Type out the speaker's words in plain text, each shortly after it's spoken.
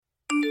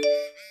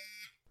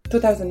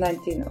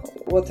2019,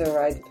 what a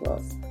ride it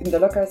was. In the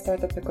local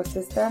startup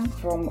ecosystem,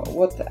 from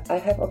what I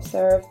have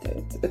observed,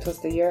 it was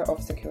the year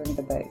of securing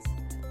the base.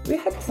 We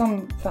had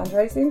some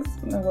fundraisings,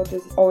 what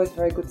is always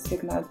very good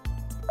signal.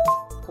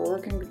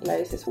 Co-working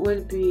places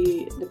will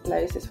be the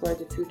places where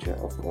the future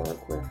of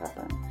work will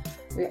happen.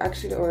 We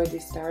actually already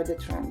started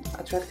the trend,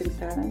 attracting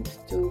talent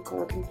to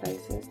co-working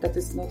places. That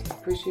is not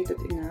appreciated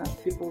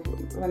enough. People,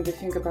 when they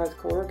think about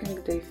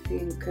co-working, they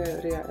think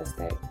real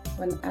estate.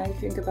 When I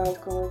think about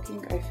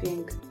co-working, I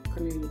think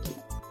community.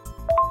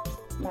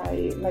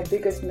 My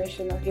biggest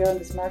mission here on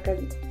this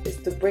market is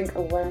to bring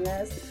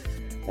awareness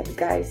that,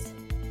 guys,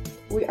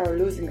 we are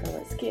losing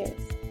our skills.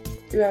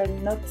 We are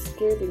not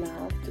skilled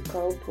enough to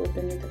cope with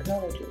the new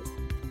technologies.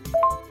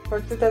 For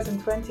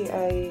 2020,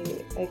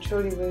 I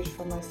truly wish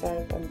for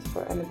myself and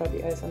for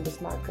anybody else on this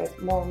market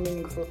more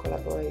meaningful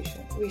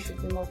collaboration. We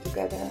should be more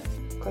together,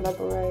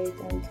 collaborate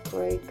and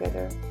create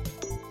together.